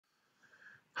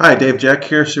Hi, Dave Jeck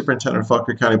here, Superintendent of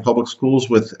Fauquier County Public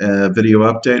Schools with a video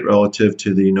update relative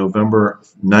to the November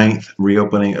 9th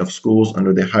reopening of schools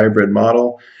under the hybrid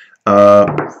model.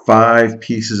 5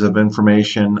 pieces of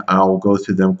information. I'll go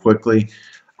through them quickly.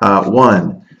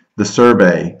 One, the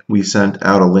survey. We sent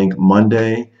out a link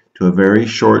Monday to a very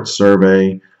short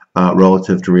survey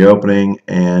relative to reopening,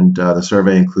 and the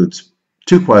survey includes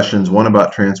 2 questions, one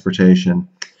about transportation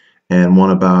and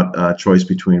one about choice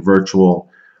between virtual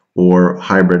or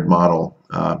hybrid model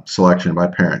selection by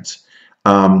parents.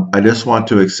 I just want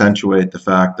to accentuate the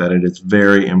fact that it is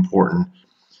very important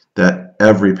that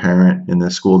every parent in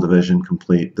the school division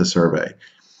complete the survey.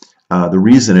 The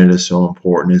reason it is so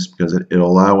important is because it'll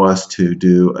allow us to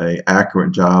do an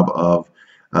accurate job of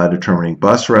determining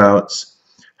bus routes,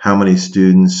 how many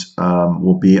students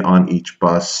will be on each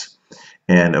bus,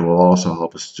 and it will also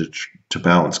help us to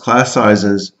balance class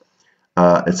sizes,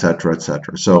 etc.,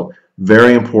 etc. So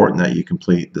very important that you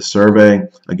complete the survey.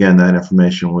 Again, that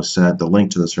information was sent, the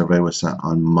link to the survey was sent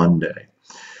on Monday.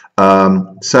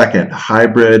 Second,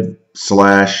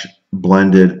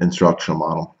 hybrid/blended instructional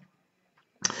model.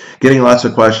 Getting lots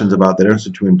of questions about the difference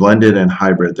between blended and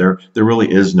hybrid. There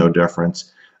really is no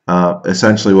difference.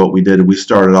 Essentially what we did, we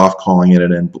started off calling it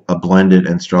a blended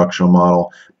instructional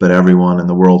model, but everyone in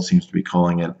the world seems to be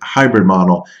calling it a hybrid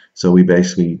model. So we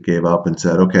basically gave up and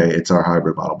said, okay, it's our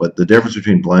hybrid model. But the difference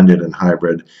between blended and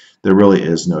hybrid, there really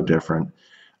is no difference.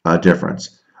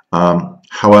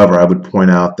 However, I would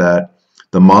point out that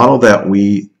the model that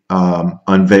we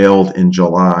unveiled in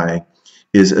July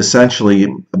is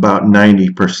essentially about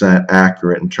 90%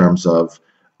 accurate in terms of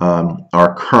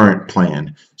our current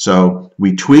plan. So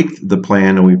we tweaked the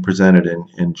plan and we presented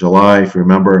in July. If you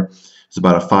remember, it's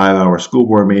about a 5-hour school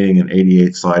board meeting, an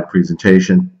 88-slide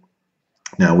presentation.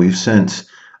 Now we've since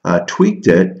tweaked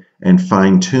it and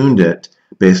fine-tuned it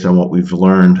based on what we've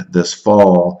learned this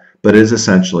fall, but it is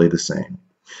essentially the same.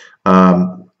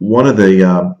 One of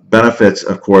the benefits,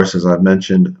 of course, as I've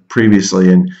mentioned previously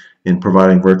in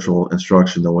providing virtual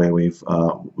instruction the way we've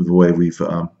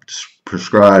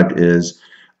prescribed is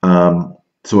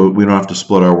so we don't have to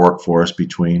split our workforce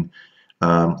between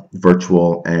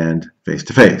virtual and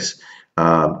face-to-face.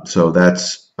 So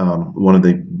that's one of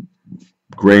the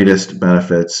greatest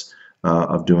benefits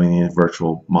of doing a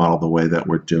virtual model the way that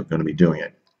we're going to be doing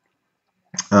it.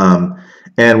 And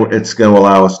it's going to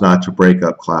allow us not to break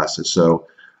up classes. So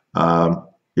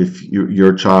if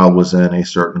your child was in a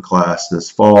certain class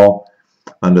this fall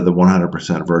under the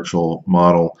 100% virtual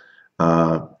model,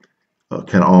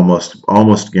 can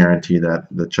almost guarantee that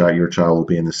your child will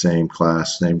be in the same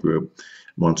class, same group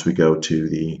once we go to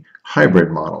the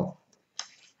hybrid model.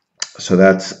 So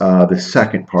that's the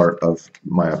second part of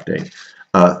my update.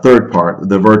 Third part,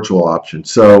 the virtual option.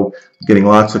 So getting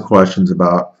lots of questions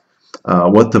about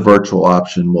what the virtual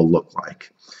option will look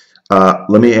like.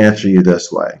 Let me answer you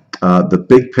this way. The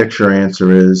big picture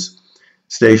answer is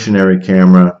stationary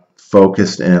camera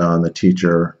focused in on the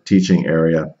teaching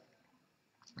area,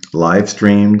 live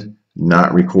streamed,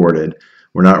 not recorded.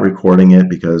 We're not recording it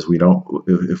because we don't,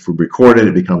 if we record it,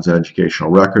 it becomes an educational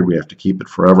record. We have to keep it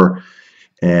forever.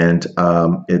 And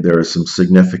there are some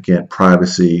significant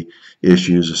privacy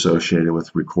issues associated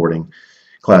with recording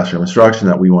classroom instruction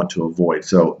that we want to avoid.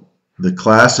 So the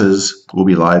classes will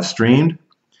be live streamed.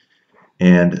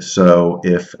 And so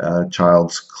if a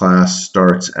child's class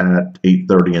starts at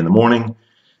 8:30 in the morning,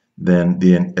 then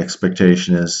the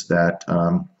expectation is that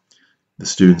the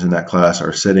students in that class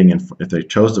are sitting if they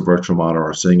chose the virtual model,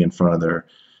 are sitting in front of their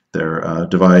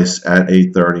device at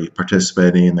 8:30,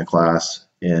 participating in the class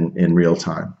in real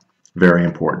time. Very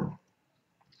important.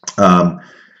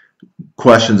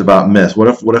 Questions about miss. What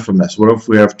if a miss? What if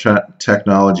we have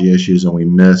technology issues and we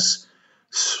miss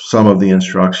some of the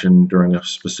instruction during a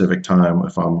specific time?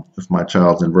 If my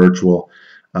child's in virtual,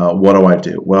 what do I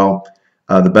do? Well,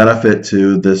 the benefit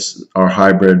to our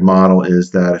hybrid model is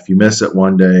that if you miss it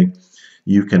one day,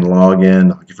 you can log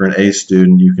in. If you're an A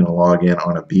student, you can log in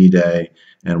on a B day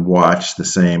and watch the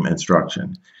same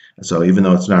instruction. So even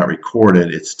though it's not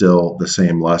recorded, it's still the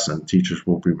same lesson. Teachers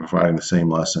will be providing the same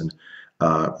lesson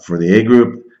for the A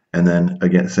group, and then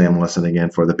again, same lesson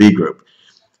again for the B group.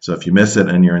 So if you miss it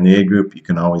and you're in the A group, you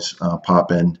can always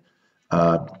pop in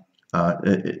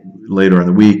later in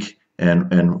the week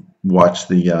and watch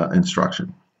the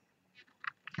instruction.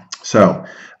 So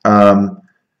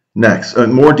next,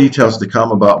 more details to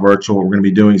come about virtual. What we're going to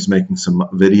be doing is making some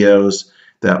videos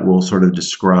that will sort of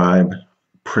describe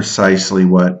precisely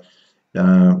what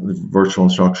the virtual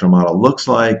instructional model looks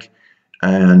like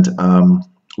and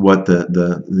what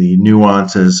the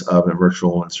nuances of a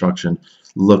virtual instruction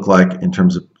look like in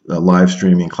terms of live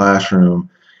streaming classroom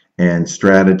and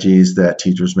strategies that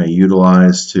teachers may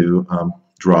utilize to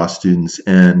draw students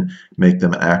in, make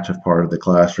them an active part of the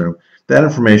classroom. That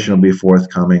information will be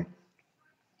forthcoming,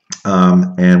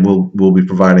 and we'll be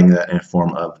providing that in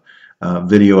form of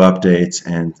video updates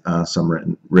and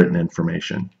some written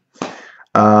information.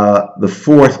 The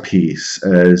fourth piece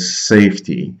is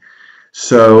safety.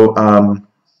 So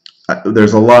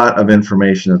there's a lot of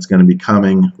information that's going to be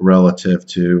coming relative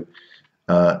to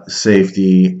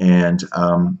safety, and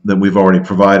that we've already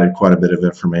provided quite a bit of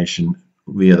information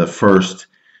via the first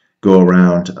go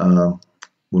around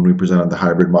when we presented the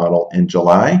hybrid model in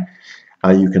July.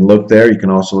 You can look there. You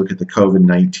can also look at the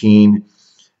COVID-19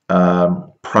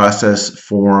 process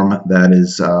form that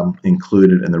is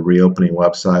included in the reopening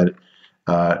website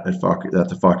that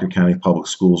the Fauquier County Public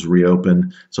Schools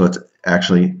reopen. So it's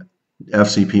actually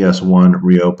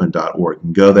FCPS1reopen.org. You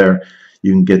can go there.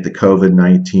 You can get the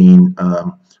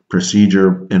COVID-19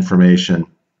 procedure information.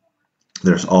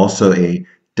 There's also a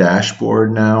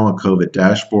dashboard now, a COVID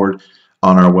dashboard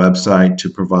on our website to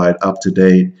provide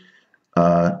up-to-date,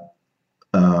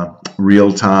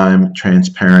 real-time,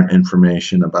 transparent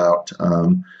information about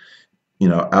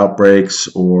outbreaks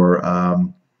or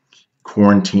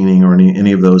quarantining or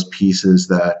any of those pieces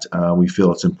that we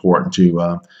feel it's important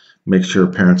to make sure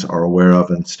parents are aware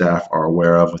of and staff are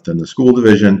aware of within the school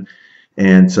division.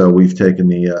 And so we've taken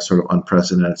the sort of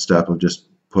unprecedented step of just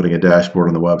putting a dashboard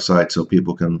on the website so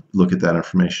people can look at that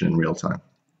information in real time.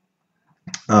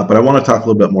 But I want to talk a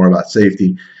little bit more about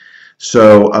safety.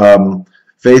 So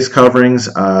face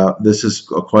coverings, this is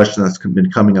a question that's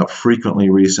been coming up frequently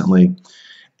recently.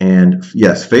 And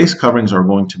yes, face coverings are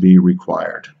going to be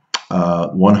required,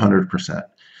 100%.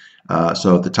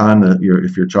 So at the time that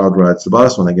if your child rides the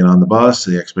bus, when they get on the bus,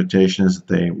 the expectation is that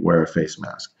they wear a face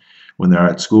mask. When they're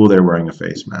at school, they're wearing a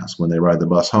face mask. When they ride the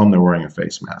bus home, they're wearing a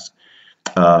face mask,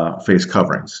 face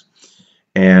coverings.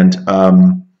 And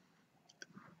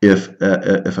if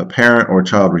a parent or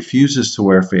child refuses to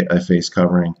wear a face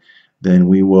covering, then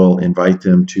we will invite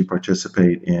them to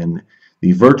participate in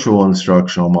the virtual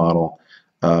instructional model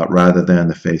rather than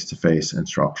the face-to-face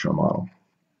instructional model.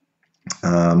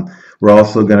 We're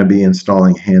also going to be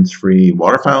installing hands-free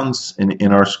water fountains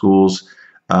in our schools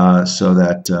so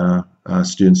that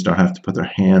students don't have to put their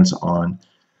hands on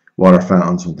water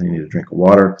fountains when they need a drink of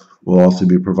water. We'll also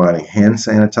be providing hand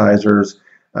sanitizers,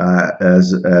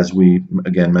 as we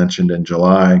again mentioned in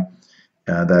July.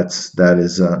 That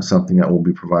is something that we'll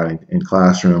be providing in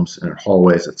classrooms, in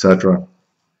hallways, etc.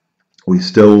 We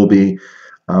still will be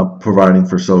providing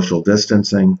for social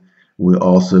distancing. We'll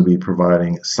also be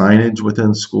providing signage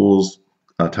within schools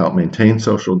to help maintain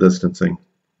social distancing.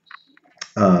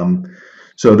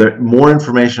 So there more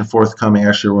information forthcoming.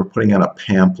 Actually, we're putting out a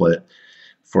pamphlet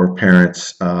for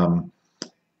parents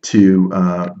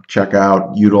to check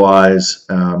out, utilize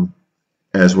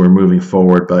as we're moving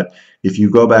forward. But if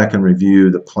you go back and review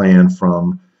the plan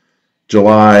from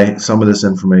July, some of this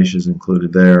information is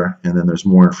included there, and then there's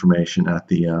more information at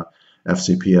the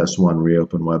FCPS1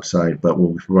 Reopen website. But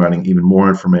we'll be providing even more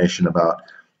information about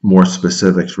more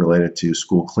specifics related to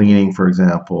school cleaning, for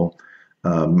example,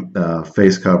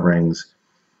 face coverings,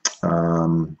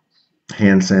 hand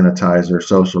sanitizer,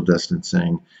 social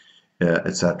distancing,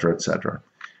 etc., etc.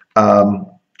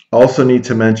 Also need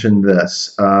to mention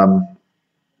this.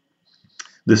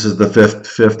 This is the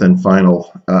fifth and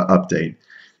final update.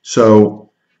 So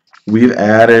we've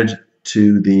added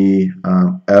to the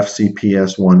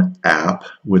FCPS1 app,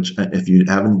 which if you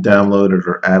haven't downloaded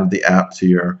or added the app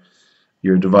to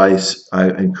your device, I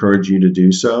encourage you to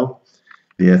do so.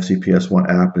 The FCPS1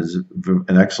 app is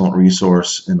an excellent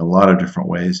resource in a lot of different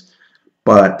ways,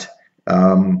 but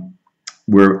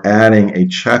we're adding a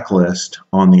checklist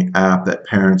on the app that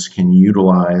parents can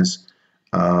utilize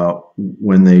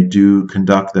when they do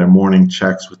conduct their morning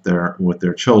checks with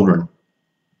their children.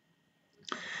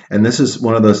 And this is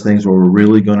one of those things where we're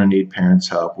really going to need parents'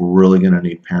 help. We're really going to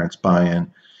need parents' buy-in,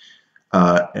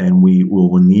 and we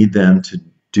will need them to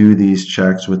do these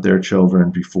checks with their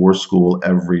children before school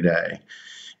every day.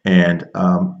 And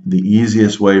the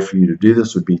easiest way for you to do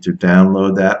this would be to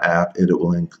download that app. It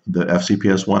will the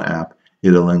FCPS1 app.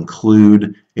 It'll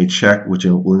include a check, which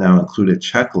will now include a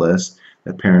checklist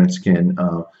that parents can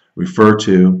refer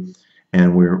to.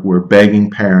 And we're begging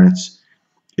parents,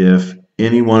 if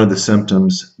any one of the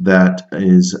symptoms that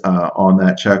is on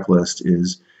that checklist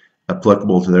is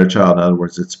applicable to their child, in other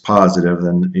words, it's positive,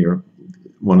 then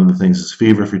one of the things is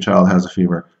fever. If your child has a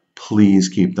fever, please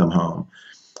keep them home.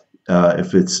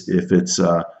 If it's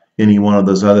any one of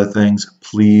those other things,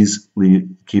 please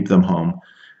keep them home.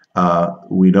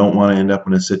 We don't want to end up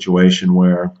in a situation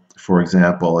where, for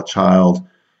example, a child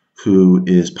who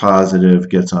is positive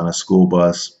gets on a school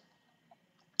bus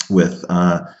with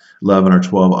 11 or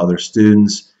 12 other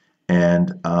students.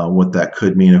 And what that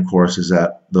could mean, of course, is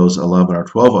that those 11 or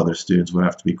 12 other students would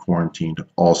have to be quarantined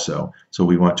also. So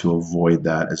we want to avoid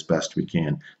that as best we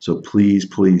can. So please,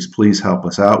 please, please help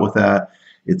us out with that.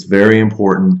 It's very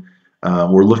important.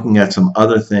 We're looking at some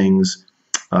other things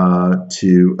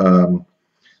to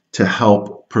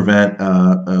help prevent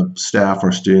staff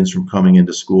or students from coming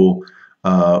into school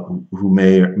who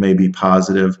may be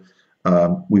positive.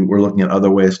 We're looking at other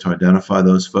ways to identify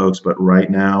those folks, but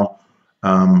right now,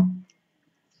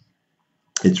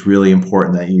 it's really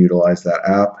important that you utilize that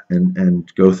app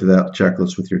and go through that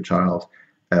checklist with your child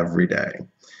every day.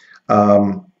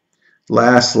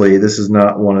 Lastly, this is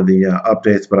not one of the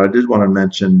updates, but I did want to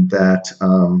mention that,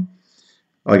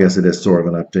 I guess it is sort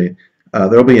of an update.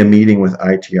 There'll be a meeting with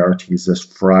ITRTs this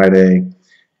Friday,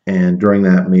 and during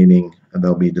that meeting,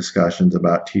 there'll be discussions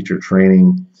about teacher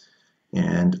training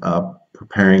and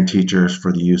preparing teachers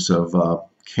for the use of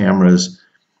cameras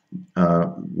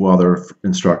while they're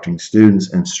instructing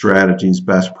students, and strategies,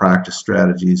 best practice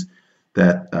strategies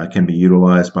that can be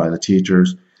utilized by the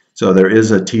teachers. So there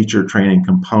is a teacher training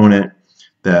component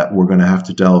that we're going to have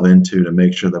to delve into to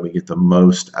make sure that we get the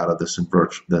most out of this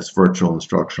virtual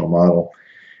instructional model.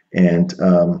 And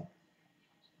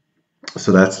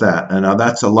so that's that. And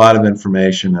that's a lot of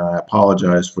information. I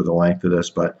apologize for the length of this,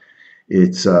 but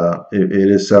it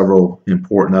is several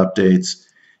important updates.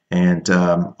 And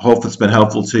hope it's been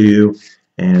helpful to you,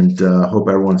 and hope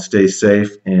everyone stays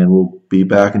safe, and we'll be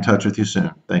back in touch with you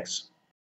soon. Thanks.